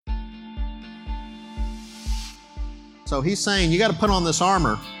So he's saying you got to put on this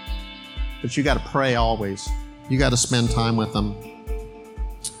armor, but you got to pray always. You got to spend time with them.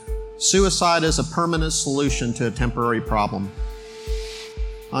 Suicide is a permanent solution to a temporary problem.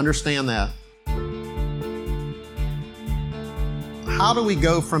 Understand that. How do we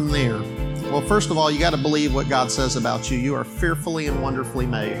go from there? Well, first of all, you got to believe what God says about you. You are fearfully and wonderfully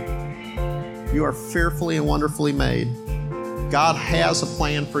made. You are fearfully and wonderfully made. God has a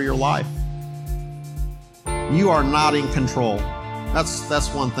plan for your life. You are not in control.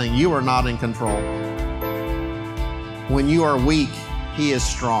 That's one thing. You are not in control. When you are weak, He is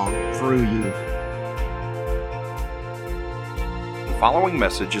strong through you. The following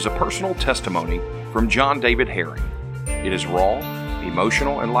message is a personal testimony from John David Herring. It is raw,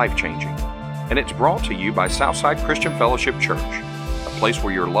 emotional, and life-changing, and it's brought to you by Southside Christian Fellowship Church, a place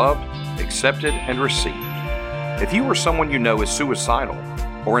where you're loved, accepted, and received. If you or someone you know is suicidal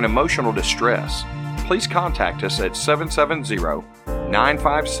or in emotional distress, please contact us at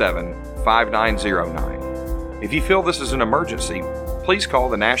 770-957-5909. If you feel this is an emergency, please call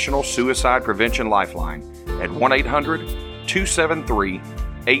the National Suicide Prevention Lifeline at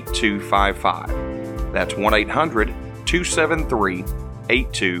 1-800-273-8255. That's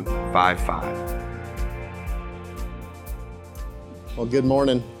 1-800-273-8255. Well, good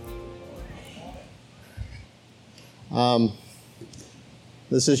morning.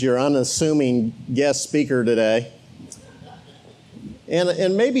 This is your unassuming guest speaker today.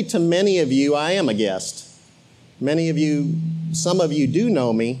 And maybe to many of you, I am a guest. Many of you, some of you do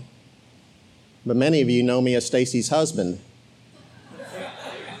know me, but many of you know me as Stacy's husband.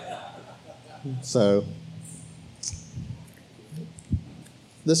 So,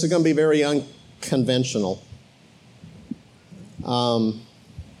 this is going to be very unconventional. It's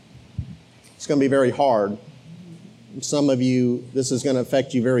going to be very hard. Some of you, this is going to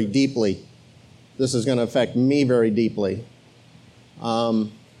affect you very deeply. This is going to affect me very deeply.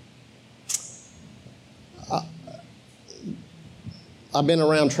 I've been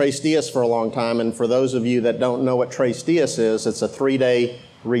around Tres Dias for a long time, and for those of you that don't know what Tres Dias is, it's a 3-day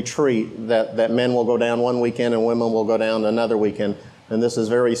retreat that men will go down one weekend and women will go down another weekend. And this is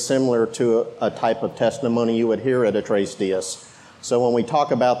very similar to a type of testimony you would hear at a Tres Dias. So when we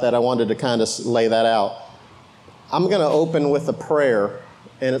talk about that, I wanted to kind of lay that out. I'm going to open with a prayer,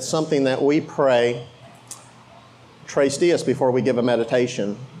 and it's something that we pray Tres Dias before we give a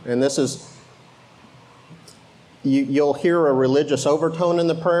meditation. And this is, you'll hear a religious overtone in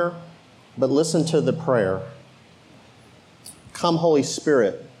the prayer, but listen to the prayer. Come, Holy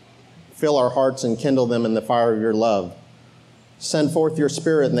Spirit, fill our hearts and kindle them in the fire of your love. Send forth your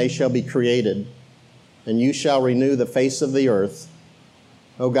Spirit, and they shall be created, and you shall renew the face of the earth.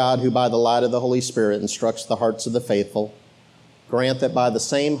 O God, who by the light of the Holy Spirit instructs the hearts of the faithful, grant that by the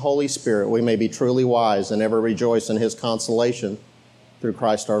same Holy Spirit we may be truly wise and ever rejoice in His consolation through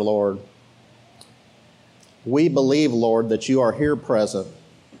Christ our Lord. We believe, Lord, that you are here present.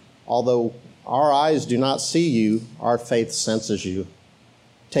 Although our eyes do not see you, our faith senses you.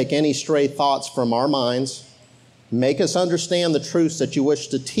 Take any stray thoughts from our minds. Make us understand the truths that you wish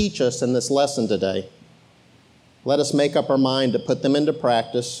to teach us in this lesson today. Let us make up our mind to put them into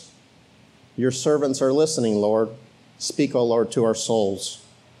practice. Your servants are listening, Lord. Speak, O Lord, to our souls.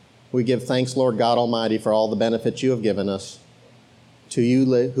 We give thanks, Lord God Almighty, for all the benefits you have given us. To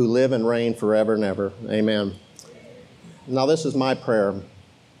you who live and reign forever and ever. Amen. Now this is my prayer.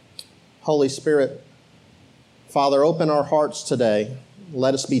 Holy Spirit, Father, open our hearts today.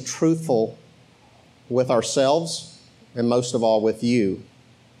 Let us be truthful with ourselves and most of all with you.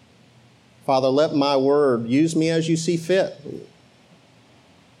 Father, let my word, use me as you see fit.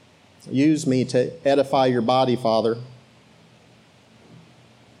 Use me to edify your body, Father.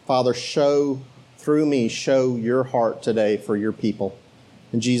 Father, show your heart today for your people.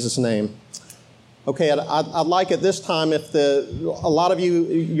 In Jesus' name. Okay, I'd like at this time, if a lot of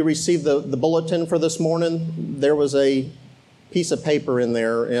you received the bulletin for this morning, there was a piece of paper in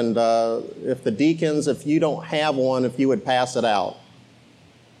there, and if the deacons, if you don't have one, if you would pass it out.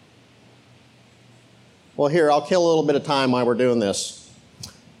 Well, here, I'll kill a little bit of time while we're doing this.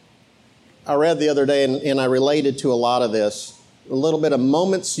 I read the other day, and I related to a lot of this. A little bit of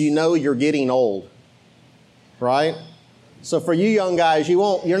moments you know you're getting old, right? So for you young guys,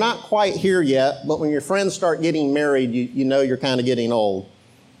 you're not quite here yet, but when your friends start getting married, you know you're kind of getting old,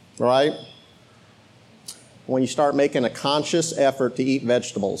 right? When you start making a conscious effort to eat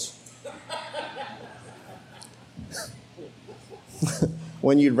vegetables.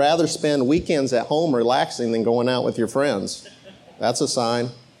 When you'd rather spend weekends at home relaxing than going out with your friends. That's a sign.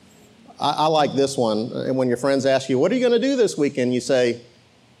 I like this one. And when your friends ask you, what are you going to do this weekend? You say,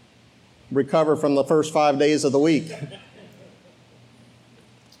 recover from the first 5 days of the week.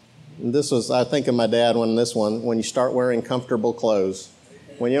 And this was, I think of my dad when you start wearing comfortable clothes.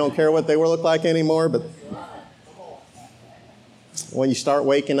 When you don't care what they look like anymore, but when you start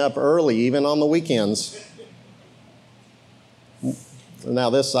waking up early, even on the weekends.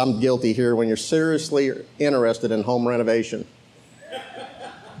 Now this, I'm guilty here, when you're seriously interested in home renovation.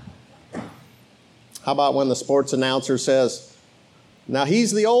 How about when the sports announcer says, now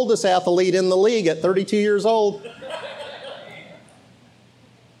he's the oldest athlete in the league at 32 years old.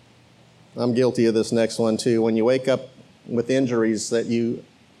 I'm guilty of this next one too. When you wake up with injuries that you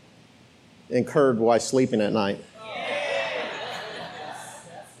incurred while sleeping at night.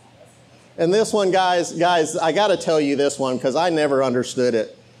 And this one, guys, I got to tell you this one because I never understood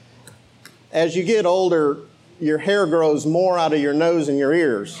it. As you get older, your hair grows more out of your nose and your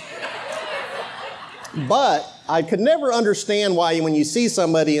ears. But I could never understand why when you see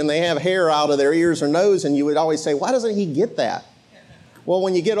somebody and they have hair out of their ears or nose, and you would always say, why doesn't he get that? Well,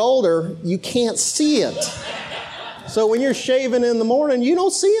 when you get older, you can't see it. So when you're shaving in the morning, you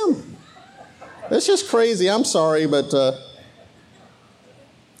don't see them. It's just crazy. I'm sorry, but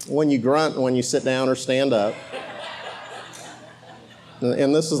when you grunt, when you sit down or stand up,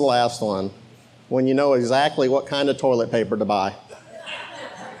 and this is the last one, when you know exactly what kind of toilet paper to buy.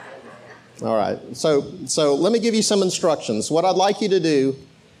 All right, so let me give you some instructions. What I'd like you to do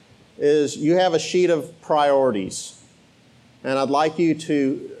is you have a sheet of priorities. And I'd like you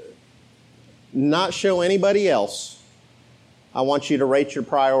to not show anybody else. I want you to rate your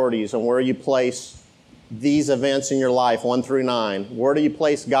priorities and where you place these events in your life, 1 through 9. Where do you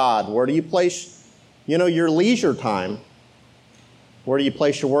place God? Where do you place, your leisure time? Where do you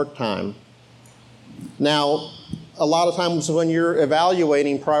place your work time? Now, a lot of times when you're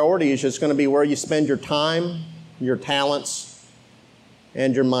evaluating priorities, it's going to be where you spend your time, your talents,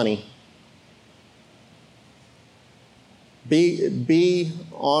 and your money. Be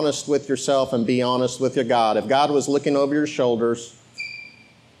honest with yourself and be honest with your God. If God was looking over your shoulders,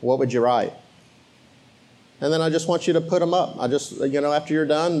 what would you write? And then I just want you to put them up. After you're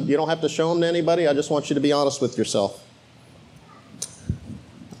done, you don't have to show them to anybody. I just want you to be honest with yourself.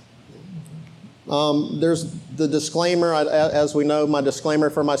 There's the disclaimer. As we know, my disclaimer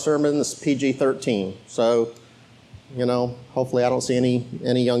for my sermon is PG-13. So, hopefully I don't see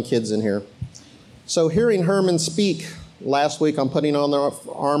any young kids in here. So hearing Herman speak last week on putting on the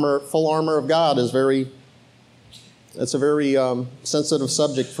full armor of God it's a very sensitive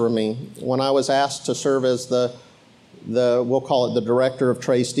subject for me. When I was asked to serve as we'll call it the director of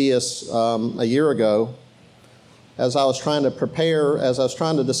Tres Dias a year ago, as I was trying to prepare, as I was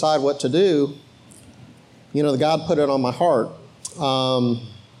trying to decide what to do, God put it on my heart. I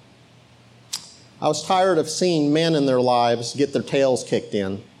was tired of seeing men in their lives get their tails kicked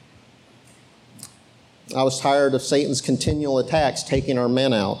in. I was tired of Satan's continual attacks taking our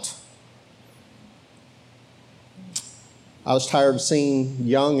men out. I was tired of seeing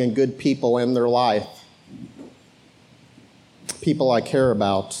young and good people end their life. People I care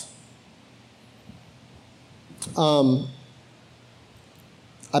about. I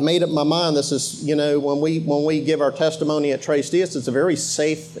made up my mind, this is, when we give our testimony at Tres Dias, it's a very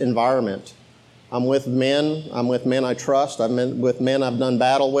safe environment. I'm with men I trust. I'm with men I've done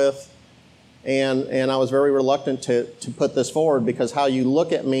battle with. And I was very reluctant to put this forward because how you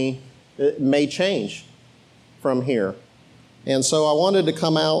look at me it may change from here. And so I wanted to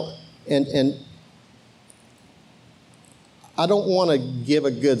come out and I don't want to give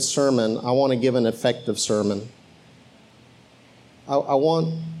a good sermon. I want to give an effective sermon. I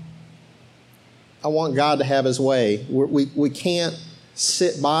want God to have his way. We can't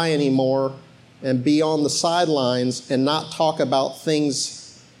sit by anymore and be on the sidelines and not talk about things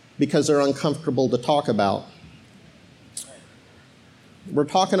because they're uncomfortable to talk about. We're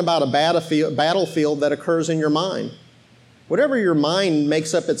talking about a battlefield that occurs in your mind. Whatever your mind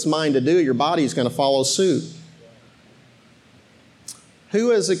makes up its mind to do, your body's going to follow suit. Who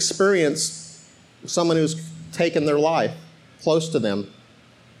has experienced someone who's taken their life close to them?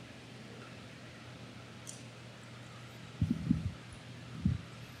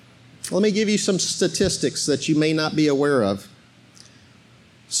 Let me give you some statistics that you may not be aware of.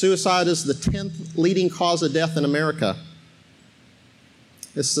 Suicide is the 10th leading cause of death in America.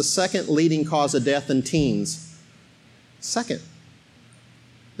 It's the second leading cause of death in teens. Second.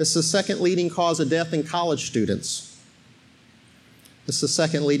 It's the second leading cause of death in college students. It's the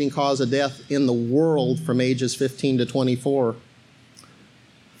second leading cause of death in the world from ages 15 to 24.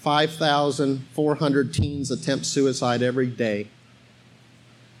 5,400 teens attempt suicide every day.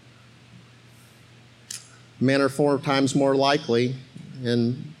 Men are 4 times more likely,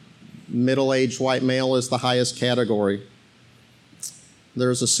 and Middle-aged white male is the highest category.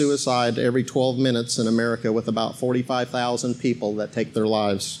 There's a suicide every 12 minutes in America, with about 45,000 people that take their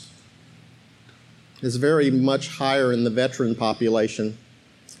lives. It's very much higher in the veteran population.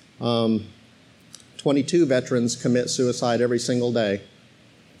 22 veterans commit suicide every single day.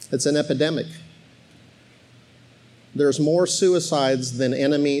 It's an epidemic. There's more suicides than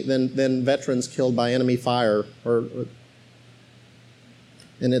veterans killed by enemy fire, and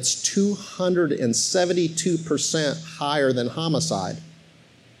it's 272% higher than homicide.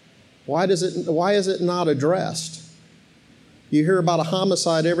 Why is it not addressed? You hear about a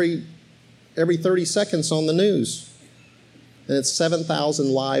homicide every 30 seconds on the news, and it's 7,000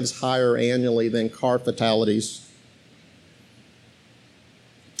 lives higher annually than car fatalities.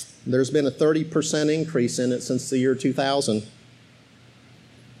 There's been a 30% increase in it since the year 2000.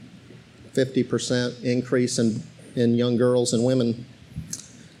 50% increase in young girls and women.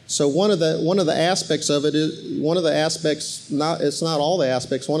 So one of the aspects of it is, it's not all the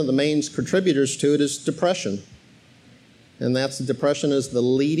aspects, one of the main contributors to it is depression. And depression is the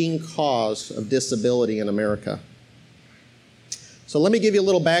leading cause of disability in America. So let me give you a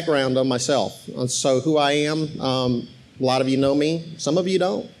little background on myself. So who I am, a lot of you know me, some of you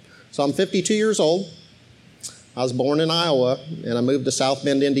don't. So I'm 52 years old. I was born in Iowa, and I moved to South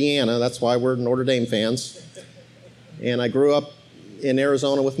Bend, Indiana. That's why we're Notre Dame fans. And I grew up in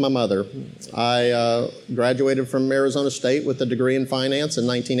Arizona with my mother. I graduated from Arizona State with a degree in finance in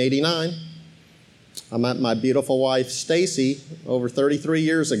 1989. I met my beautiful wife, Stacy, over 33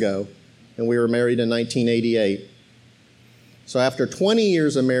 years ago, and we were married in 1988. So after 20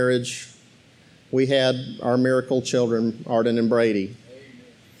 years of marriage, we had our miracle children, Arden and Brady.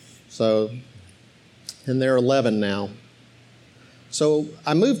 So, and they're 11 now. So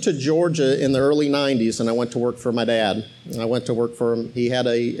I moved to Georgia in the early 90s, and I went to work for my dad. I went to work for him. He had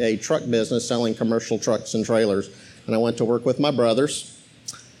a truck business selling commercial trucks and trailers, and I went to work with my brothers.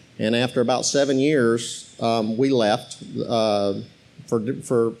 And after about 7 years, we left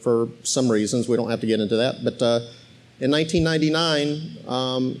for some reasons. We don't have to get into that. But in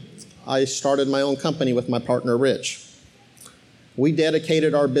 1999, I started my own company with my partner, Rich. We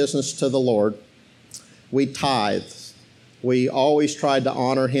dedicated our business to the Lord. We tithed. We always tried to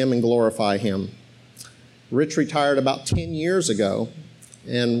honor Him and glorify Him. Rich retired about 10 years ago,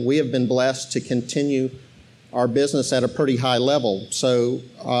 and we have been blessed to continue our business at a pretty high level. So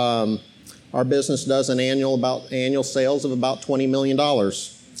our business does annual sales of about $20 million.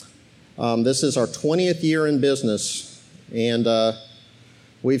 This is our 20th year in business, and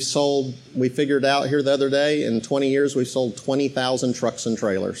we figured out here the other day, in 20 years we've sold 20,000 trucks and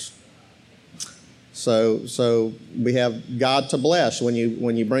trailers. So we have God to bless. When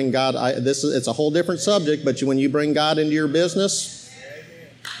you bring God, it's a whole different subject, but when you bring God into your business,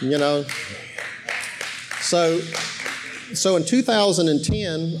 you know. So in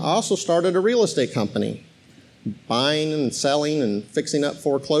 2010, I also started a real estate company, buying and selling and fixing up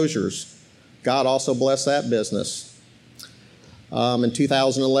foreclosures. God also blessed that business. In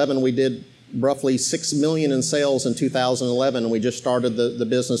 2011, we did roughly $6 million in sales in 2011, and we just started the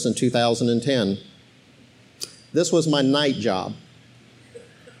business in 2010. This was my night job.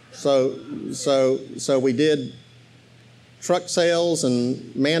 So we did truck sales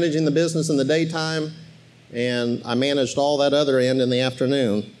and managing the business in the daytime, and I managed all that other end in the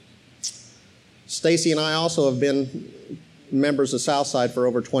afternoon. Stacy and I also have been members of Southside for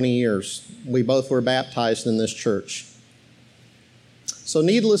over 20 years. We both were baptized in this church. So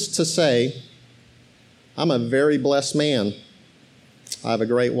needless to say, I'm a very blessed man. I have a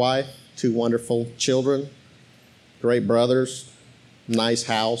great wife, 2 wonderful children, great brothers, nice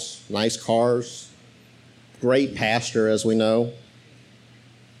house, nice cars, great pastor, as we know.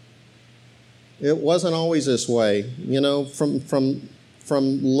 It wasn't always this way. You know, from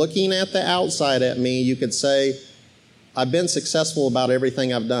looking at the outside at me, you could say, I've been successful about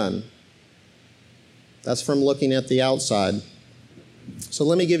everything I've done. That's from looking at the outside. So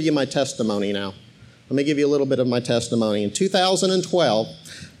let me give you my testimony now. Let me give you a little bit of my testimony. In 2012,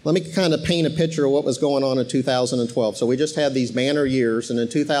 let me kind of paint a picture of what was going on in 2012. So we just had these banner years, and in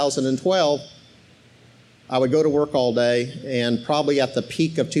 2012, I would go to work all day, and probably at the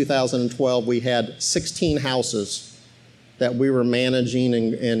peak of 2012, we had 16 houses that we were managing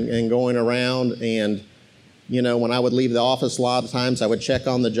and going around. And, you know, when I would leave the office, a lot of times I would check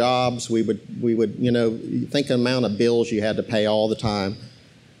on the jobs. We would, you know, think the amount of bills you had to pay all the time.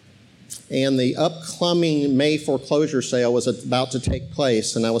 And the upcoming May foreclosure sale was about to take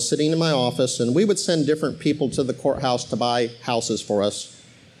place, and I was sitting in my office, and we would send different people to the courthouse to buy houses for us.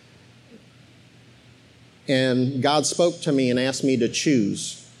 And God spoke to me and asked me to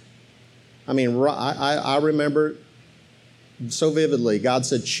choose. I mean, I remember so vividly. God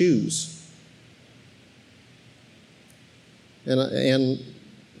said, choose. And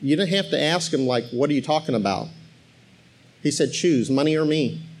you didn't have to ask him, like, what are you talking about? He said, choose, money or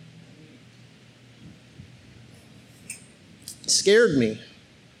me. It scared me.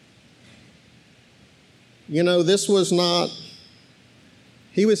 You know, this was not,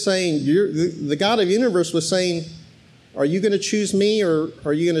 he was saying, the God of the universe was saying, are you going to choose me or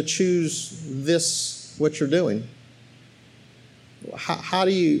are you going to choose this, what you're doing? How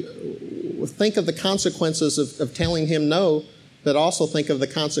do you think of the consequences of telling him no, but also think of the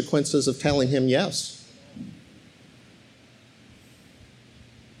consequences of telling him yes?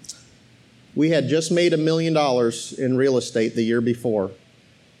 We had just made $1 million in real estate the year before,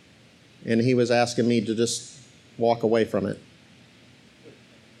 and he was asking me to just walk away from it.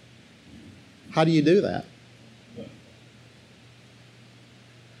 How do you do that?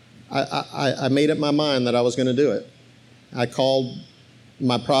 I made up my mind that I was going to do it. I called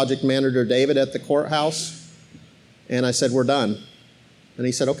my project manager, David, at the courthouse, and I said, we're done. And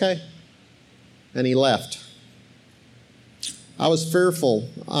he said, okay. And he left. I was fearful.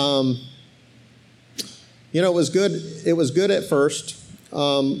 You know, it was good. It was good at first.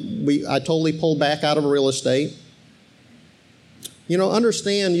 I totally pulled back out of real estate. You know,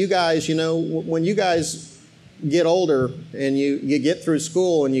 understand, you guys, you know, when you guys get older and you get through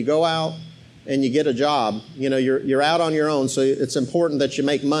school and you go out and you get a job, you know, you're out on your own, so it's important that you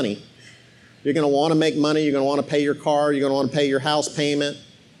make money. You're going to want to make money. You're going to want to pay your car. You're going to want to pay your house payment.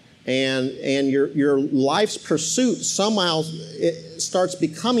 And your life's pursuit somehow it starts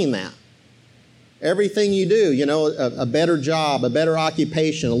becoming that. Everything you do, you know, a better job, a better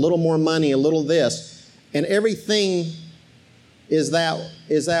occupation, a little more money, a little this, and everything is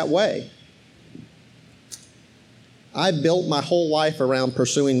that way. I built my whole life around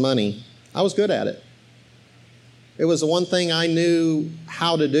pursuing money. I was good at it. It was the one thing I knew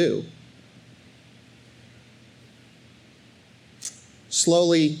how to do.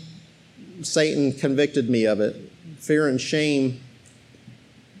 Slowly, Satan convicted me of it. Fear and shame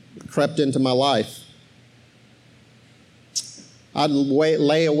crept into my life. I'd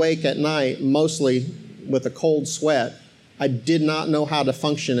lay awake at night, mostly with a cold sweat. I did not know how to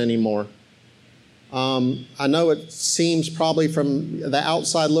function anymore. I know it seems probably from the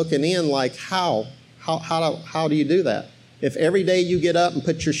outside looking in like, how do you do that? If every day you get up and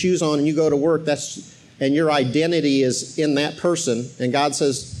put your shoes on and you go to work, and your identity is in that person, and God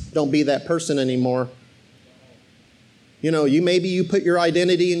says, don't be that person anymore. You know, maybe you put your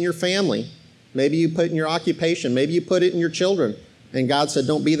identity in your family. Maybe you put it in your occupation. Maybe you put it in your children. And God said,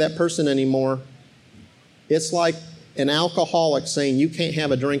 don't be that person anymore. It's like an alcoholic saying, you can't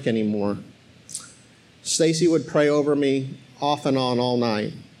have a drink anymore. Stacy would pray over me off and on all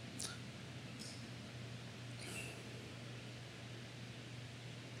night.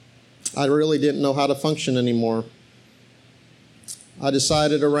 I really didn't know how to function anymore. I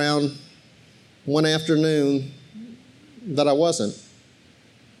decided around one afternoon that I wasn't.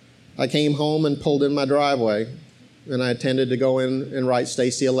 I came home and pulled in my driveway, and I intended to go in and write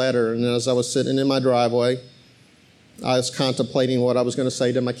Stacy a letter. And as I was sitting in my driveway, I was contemplating what I was going to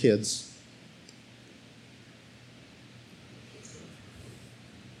say to my kids.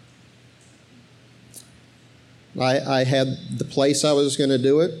 I had the place I was going to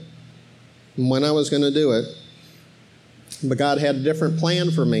do it and when I was going to do it. But God had a different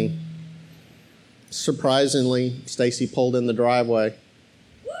plan for me. Surprisingly, Stacy pulled in the driveway.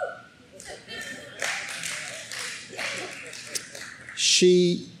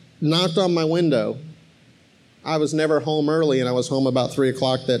 She knocked on my window. I was never home early, and I was home about 3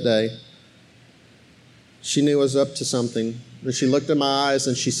 o'clock that day. She knew I was up to something. And she looked in my eyes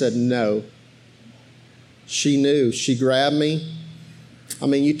and she said, no. She knew. She grabbed me. I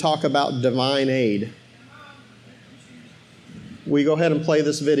mean, you talk about divine aid. We go ahead and play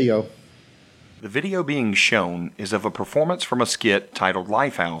this video. The video being shown is of a performance from a skit titled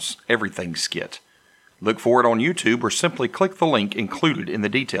Lifehouse, Everything Skit. Look for it on YouTube or simply click the link included in the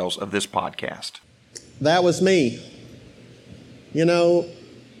details of this podcast. That was me. You know,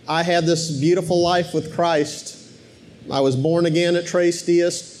 I had this beautiful life with Christ. I was born again at Tres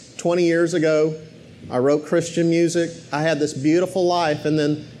Dias 20 years ago. I wrote Christian music. I had this beautiful life, and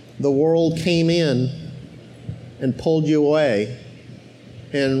then the world came in and pulled you away.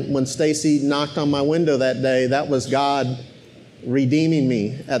 And when Stacy knocked on my window that day, that was God redeeming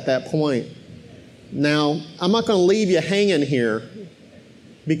me at that point. Now, I'm not going to leave you hanging here,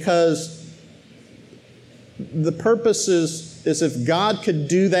 because the purpose is if God could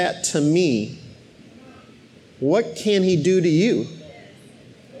do that to me, what can He do to you?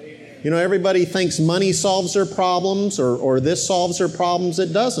 You know, everybody thinks money solves their problems or this solves their problems.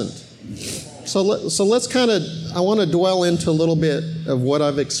 It doesn't. So let's I want to dwell into a little bit of what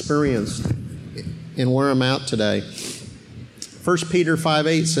I've experienced and where I'm at today. 1 Peter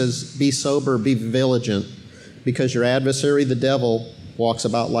 5:8 says, "Be sober, be vigilant, because your adversary, the devil, walks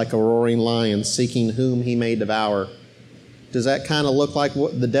about like a roaring lion, seeking whom he may devour." Does that kind of look like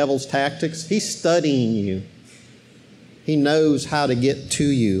what the devil's tactics? He's studying you. He knows how to get to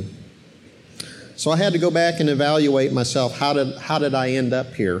you. So I had to go back and evaluate myself. How did I end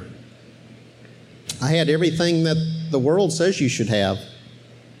up here? I had everything that the world says you should have.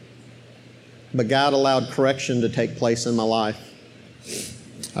 But God allowed correction to take place in my life.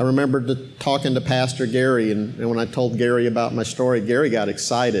 I remember talking to Pastor Gary, and when I told Gary about my story, Gary got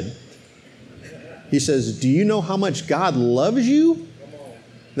excited. He says, "Do you know how much God loves you?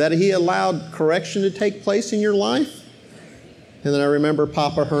 That He allowed correction to take place in your life?" And then I remember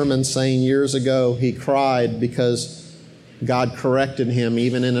Papa Herman saying years ago, he cried because God corrected him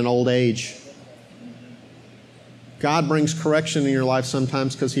even in an old age. God brings correction in your life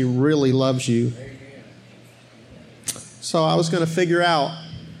sometimes because He really loves you. So I was going to figure out,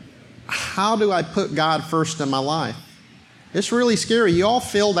 how do I put God first in my life? It's really scary. You all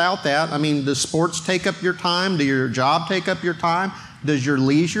filled out that. I mean, does sports take up your time? Does your job take up your time? Does your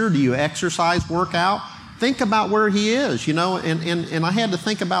leisure? Do you exercise, work out? Think about where He is, you know, and I had to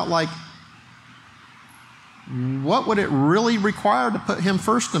think about, like, what would it really require to put Him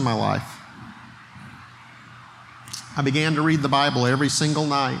first in my life? I began to read the Bible every single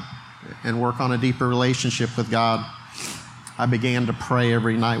night and work on a deeper relationship with God. I began to pray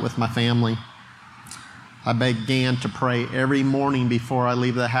every night with my family. I began to pray every morning before I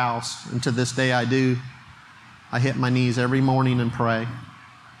leave the house, and to this day I do. I hit my knees every morning and pray.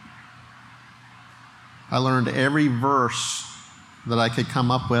 I learned every verse that I could come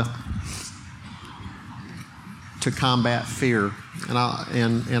up with to combat fear. And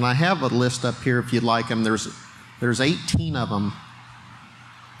I have a list up here if you'd like them. There's 18 of them.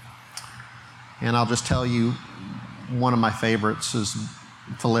 And I'll just tell you, one of my favorites is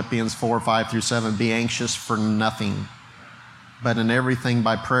Philippians 4:5-7. "Be anxious for nothing, but in everything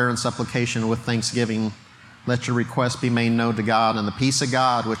by prayer and supplication with thanksgiving, let your requests be made known to God, and the peace of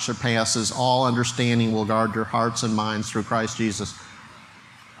God, which surpasses all understanding, will guard your hearts and minds through Christ Jesus."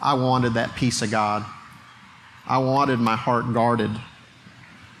 I wanted that peace of God. I wanted my heart guarded.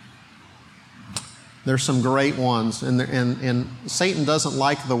 There's some great ones, and Satan doesn't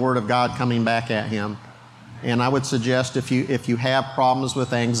like the Word of God coming back at him. And I would suggest if you have problems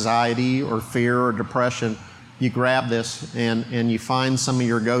with anxiety or fear or depression, you grab this and you find some of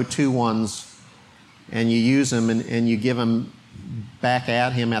your go-to ones and you use them and you give them back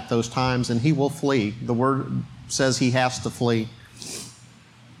at him at those times, and he will flee. The Word says he has to flee.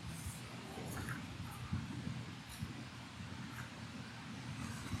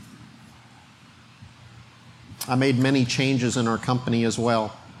 I made many changes in our company as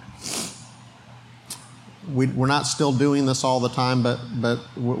well. We're not still doing this all the time, but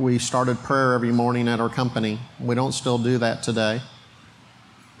we started prayer every morning at our company. We don't still do that today.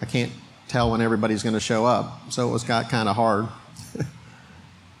 I can't tell when everybody's going to show up, so it got kind of hard.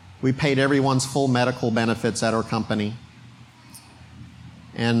 We paid everyone's full medical benefits at our company,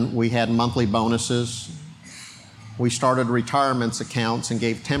 and we had monthly bonuses. We started retirements accounts and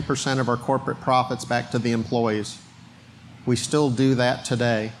gave 10% of our corporate profits back to the employees. We still do that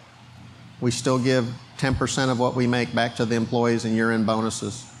today. We still give 10% of what we make back to the employees in year-end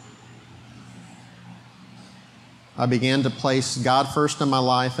bonuses. I began to place God first in my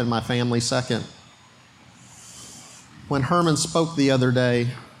life and my family second. When Herman spoke the other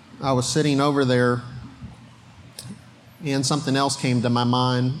day, I was sitting over there and something else came to my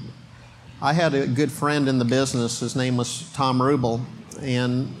mind. I had a good friend in the business. His name was Tom Rubel,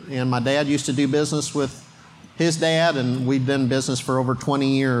 and my dad used to do business with his dad, and we'd done business for over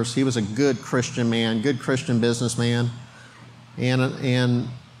 20 years. He was a good Christian man, good Christian businessman. And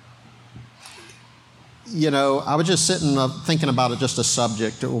you know, I was just sitting thinking about it, just a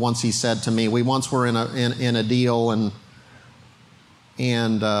subject once he said to me. We once were in a deal, and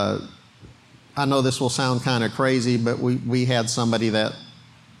I know this will sound kind of crazy, but we had somebody that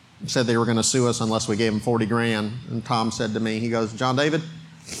said they were going to sue us unless we gave them 40 grand. And Tom said to me, he goes, "John David,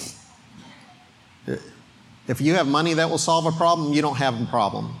 if you have money that will solve a problem, you don't have a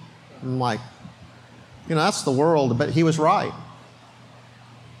problem." I'm like, you know, that's the world, but he was right.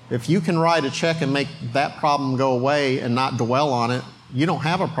 If you can write a check and make that problem go away and not dwell on it, you don't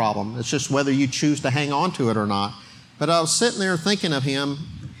have a problem. It's just whether you choose to hang on to it or not. But I was sitting there thinking of him,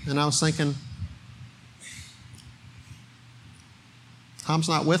 and I was thinking, Tom's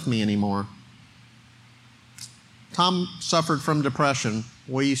not with me anymore. Tom suffered from depression.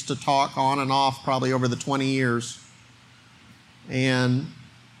 We used to talk on and off probably over the 20 years. And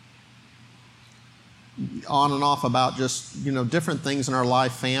on and off about just, different things in our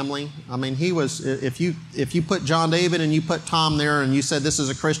life, family. I mean, he was, if you put John David and you put Tom there and you said this is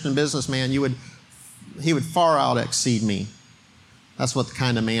a Christian businessman, he would far out exceed me. That's what the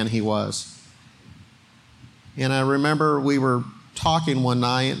kind of man he was. And I remember we were talking one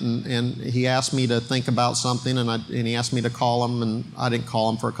night and he asked me to think about something and he asked me to call him, and I didn't call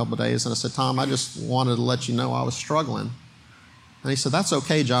him for a couple of days. And I said, Tom, I just wanted to let you know I was struggling. And he said, that's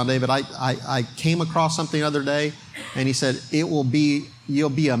okay, John David. I came across something the other day, and he said, you'll be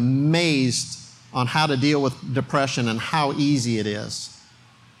amazed on how to deal with depression and how easy it is.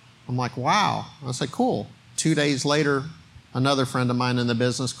 I'm like, wow. I said, cool. 2 days later, another friend of mine in the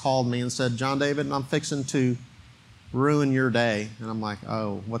business called me and said, John David, I'm fixing to ruin your day. And I'm like,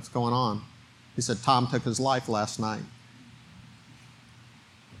 oh, what's going on? He said, Tom took his life last night.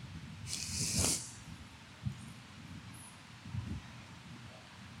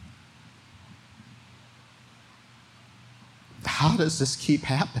 How does this keep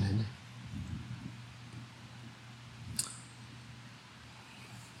happening?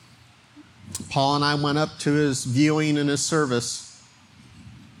 Paul and I went up to his viewing and his service,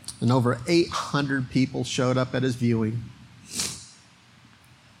 and over 800 people showed up at his viewing.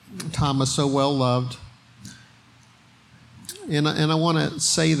 Tom was so well loved. And I want to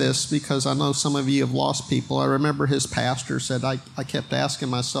say this because I know some of you have lost people. I remember his pastor said, I kept asking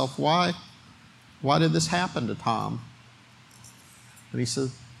myself, why did this happen to Tom? And he said,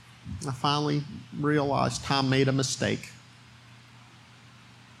 I finally realized Tom made a mistake.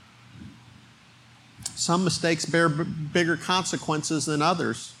 Some mistakes bear bigger consequences than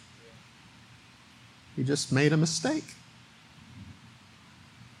others. He just made a mistake.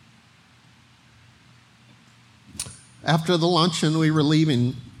 After the luncheon, we were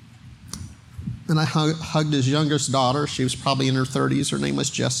leaving, and I hugged his youngest daughter. She was probably in her 30s. Her name was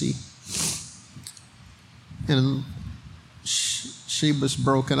Jessie. And she was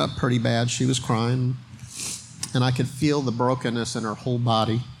broken up pretty bad. She was crying, and I could feel the brokenness in her whole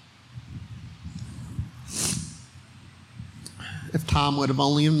body. If Tom would have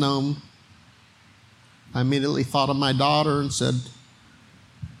only known, I immediately thought of my daughter and said,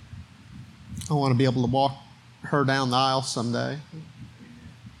 I want to be able to walk her down the aisle someday.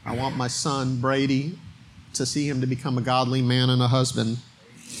 I want my son, Brady, to see him to become a godly man and a husband.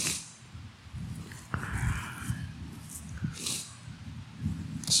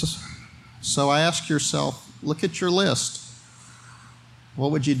 So I ask yourself, look at your list.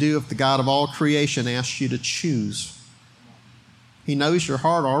 What would you do if the God of all creation asked you to choose? He knows your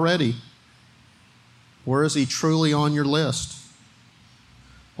heart already. Where is he truly on your list?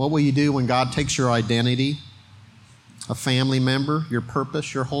 What will you do when God takes your identity, a family member, your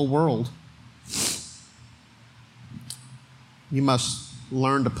purpose, your whole world? You must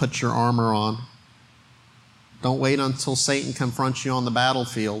learn to put your armor on. Don't wait until Satan confronts you on the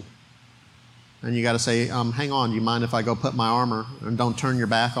battlefield. And you got to say, hang on, do you mind if I go put my armor? And don't turn your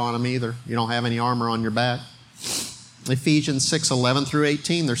back on him either. You don't have any armor on your back. Ephesians 6:11 through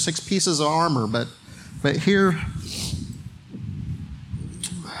 18. There's 6 pieces of armor, but here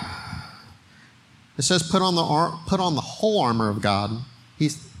it says put on the whole armor of God. He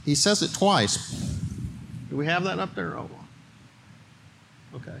says it twice. Do we have that up there? Oh,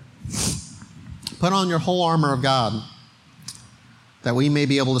 okay. Put on your whole armor of God, that we may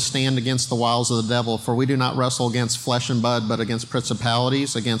be able to stand against the wiles of the devil. For we do not wrestle against flesh and blood, but against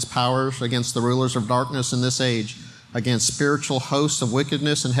principalities, against powers, against the rulers of darkness in this age, against spiritual hosts of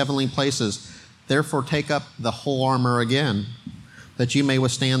wickedness in heavenly places. Therefore take up the whole armor again, that you may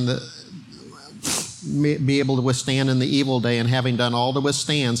be able to withstand in the evil day, and having done all to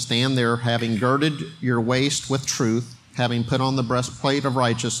withstand, stand there, having girded your waist with truth, having put on the breastplate of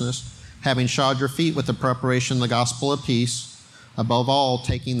righteousness, having shod your feet with the preparation of the gospel of peace, above all,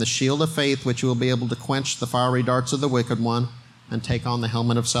 taking the shield of faith, which you will be able to quench the fiery darts of the wicked one, and take on the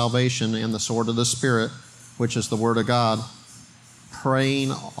helmet of salvation and the sword of the Spirit, which is the word of God,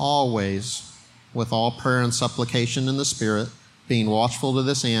 praying always with all prayer and supplication in the Spirit, being watchful to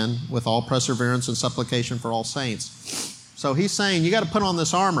this end, with all perseverance and supplication for all saints. So he's saying you got to put on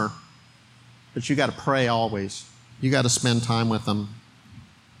this armor, but you got to pray always. You got to spend time with them.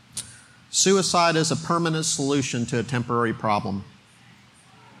 Suicide is a permanent solution to a temporary problem.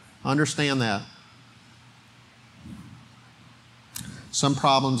 Understand that. Some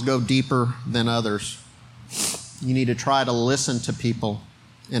problems go deeper than others. You need to try to listen to people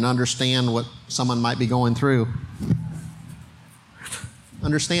and understand what someone might be going through.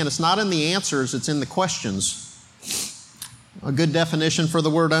 Understand, it's not in the answers, it's in the questions. A good definition for the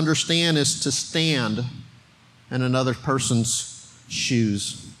word understand is to stand in another person's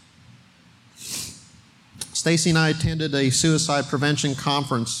shoes. Stacy and I attended a suicide prevention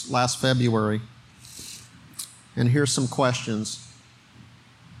conference last February. And here's some questions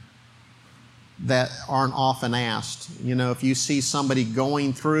that aren't often asked. You know, if you see somebody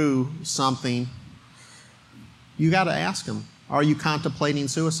going through something, you got to ask them, are you contemplating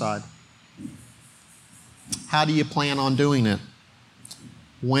suicide? How do you plan on doing it?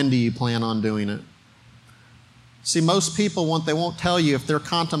 When do you plan on doing it? See, most people they won't tell you if they're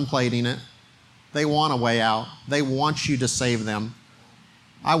contemplating it. They want a way out. They want you to save them.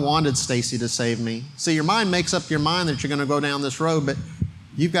 I wanted Stacy to save me. See, your mind makes up your mind that you're going to go down this road, but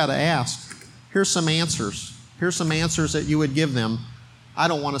you've got to ask. Here's some answers. Here's some answers that you would give them. I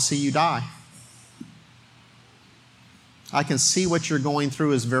don't want to see you die. I can see what you're going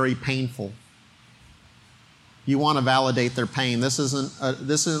through is very painful. You want to validate their pain. This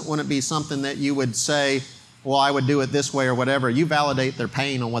wouldn't be something that you would say, well, I would do it this way or whatever. You validate their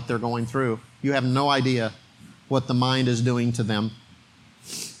pain on what they're going through. You have no idea what the mind is doing to them.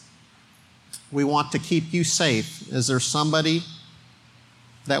 We want to keep you safe. Is there somebody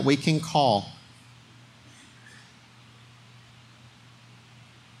that we can call?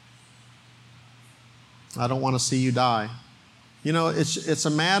 I don't want to see you die. You know, it's a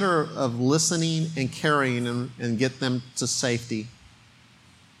matter of listening and caring and get them to safety.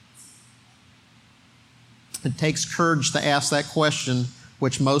 It takes courage to ask that question,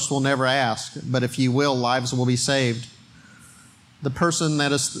 which most will never ask, but if you will, lives will be saved. The person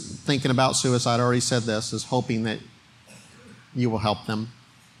that is thinking about suicide, I already said this, is hoping that you will help them.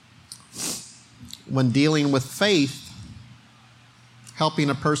 When dealing with faith,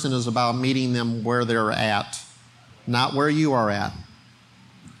 helping a person is about meeting them where they're at, not where you are at.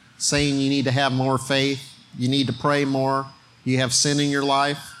 Saying you need to have more faith, you need to pray more, you have sin in your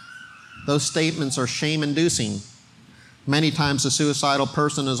life, those statements are shame-inducing. Many times a suicidal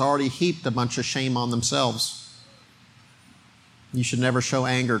person has already heaped a bunch of shame on themselves. You should never show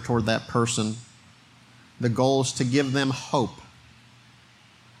anger toward that person. The goal is to give them hope.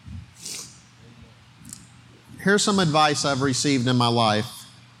 Here's some advice I've received in my life.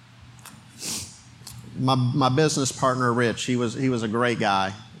 My business partner, Rich, he was a great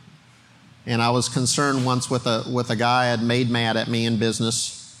guy. And I was concerned once with a guy I had made mad at me in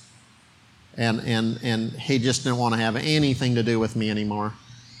business. And he just didn't want to have anything to do with me anymore.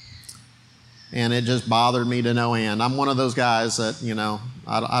 And it just bothered me to no end. I'm one of those guys that,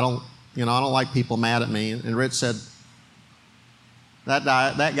 I don't like people mad at me. And Rich said, that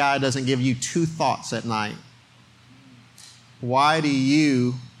guy doesn't give you two thoughts at night. Why do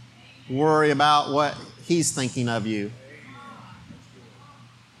you worry about what he's thinking of you?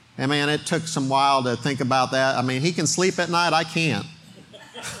 And man, it took some while to think about that. I mean, he can sleep at night, I can't.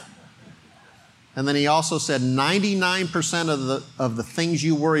 And then he also said 99% of the things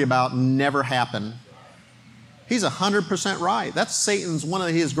you worry about never happen. He's 100% right. That's Satan's one of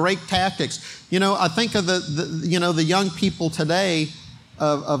his great tactics. I think of the young people today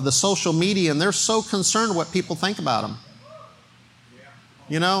of the social media, and they're so concerned what people think about them.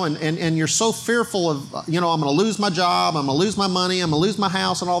 And you're so fearful of, I'm going to lose my job, I'm going to lose my money, I'm going to lose my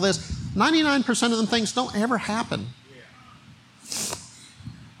house and all this. 99% of them things don't ever happen.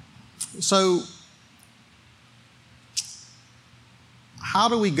 So, how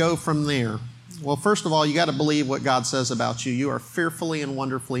do we go from there? Well, first of all, you got to believe what God says about you. You are fearfully and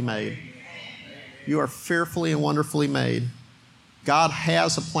wonderfully made. You are fearfully and wonderfully made. God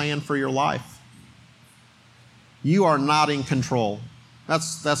has a plan for your life. You are not in control.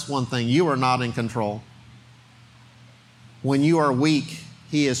 That's one thing. You are not in control. When you are weak,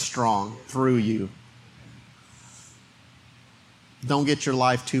 He is strong through you. Don't get your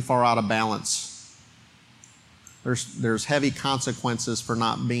life too far out of balance. There's heavy consequences for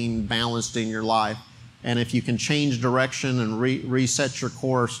not being balanced in your life. And if you can change direction and reset your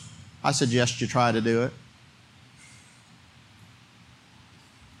course, I suggest you try to do it.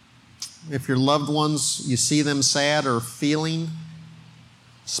 If your loved ones, you see them sad or feeling,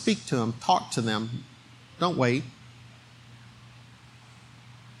 speak to them, talk to them. Don't wait.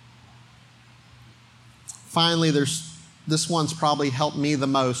 Finally, this one's probably helped me the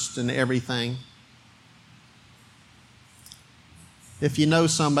most in everything. If you know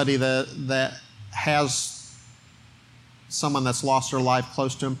somebody that has someone that's lost their life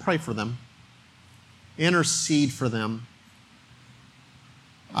close to them, pray for them. Intercede for them.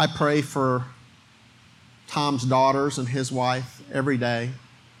 I pray for Tom's daughters and his wife every day.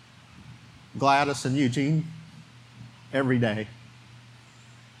 Gladys and Eugene, every day.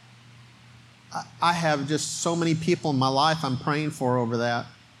 I have just so many people in my life I'm praying for over that.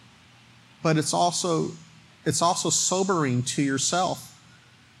 But it's also sobering to yourself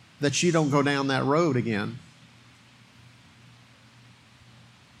that you don't go down that road again.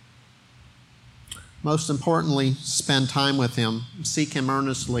 Most importantly, spend time with Him. Seek Him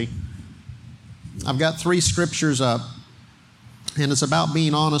earnestly. I've got 3 scriptures up, and it's about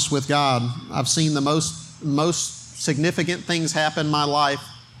being honest with God. I've seen the most significant things happen in my life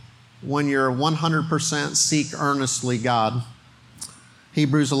when you're 100% seek earnestly God.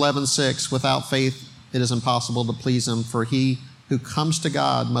 Hebrews 11:6, without faith it is impossible to please Him, for he who comes to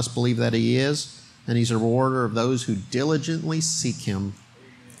God must believe that He is, and He's a rewarder of those who diligently seek Him.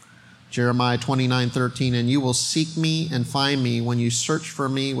 Jeremiah 29:13, and you will seek me and find me when you search for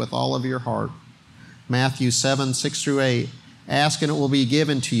me with all of your heart. Matthew 7:6-8, ask and it will be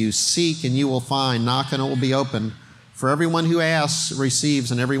given to you. Seek and you will find. Knock and it will be opened. For everyone who asks receives,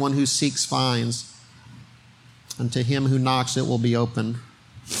 and everyone who seeks finds. And to him who knocks it will be opened.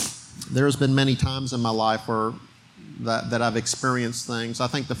 There's been many times in my life where that I've experienced things. I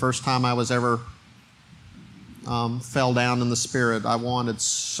think the first time I was ever fell down in the Spirit, I wanted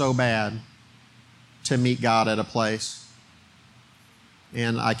so bad to meet God at a place.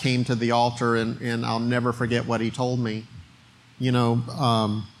 And I came to the altar, and I'll never forget what He told me. You know,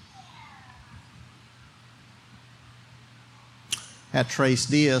 at Tres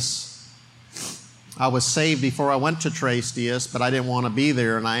Dias, I was saved before I went to Tres Dias, but I didn't want to be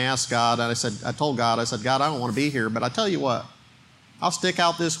there. And I asked God, and I told God, God, I don't want to be here, but I tell you what, I'll stick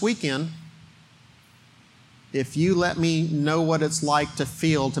out this weekend if you let me know what it's like to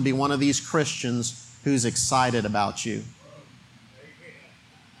feel to be one of these Christians who's excited about you.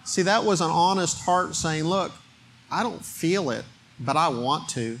 See, that was an honest heart saying, look, I don't feel it, but I want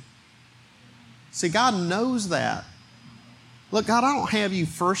to. See, God knows that. Look, God, I don't have you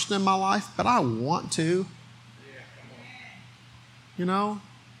first in my life, but I want to. You know?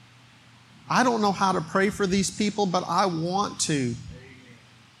 I don't know how to pray for these people, but I want to.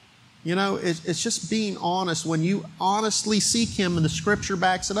 You know, it's just being honest. When you honestly seek Him, and the Scripture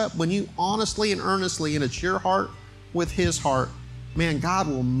backs it up, when you honestly and earnestly, and it's your heart with His heart, man, God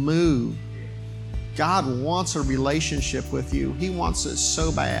will move. God wants a relationship with you. He wants it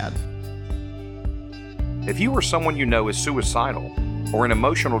so bad. If you or someone you know is suicidal or in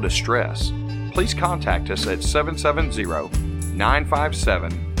emotional distress, please contact us at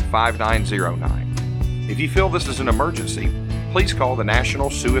 770-957-5909. If you feel this is an emergency, please call the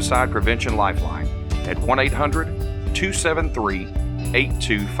National Suicide Prevention Lifeline at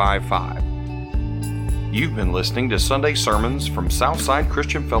 1-800-273-8255. You've been listening to Sunday sermons from Southside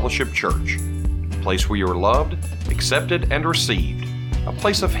Christian Fellowship Church, a place where you are loved, accepted, and received, a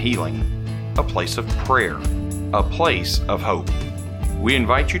place of healing, a place of prayer, a place of hope. We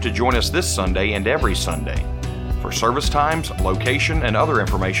invite you to join us this Sunday and every Sunday. For service times, location, and other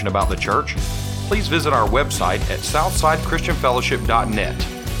information about the church, please visit our website at southsidechristianfellowship.net.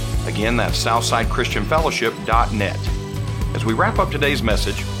 Again, that's southsidechristianfellowship.net. As we wrap up today's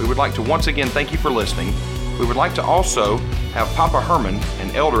message, we would like to once again thank you for listening. We would like to also have Papa Herman,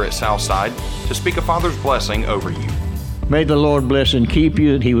 an elder at Southside, to speak a Father's blessing over you. May the Lord bless and keep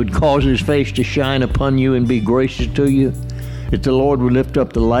you, that He would cause His face to shine upon you and be gracious to you, that the Lord would lift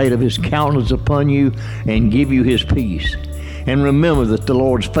up the light of His countenance upon you and give you His peace. And remember that the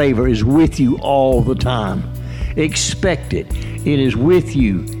Lord's favor is with you all the time. Expect it. It is with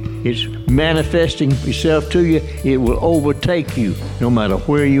you. It's manifesting itself to you. It will overtake you no matter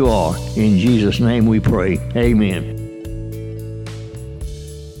where you are. In Jesus' name we pray. Amen.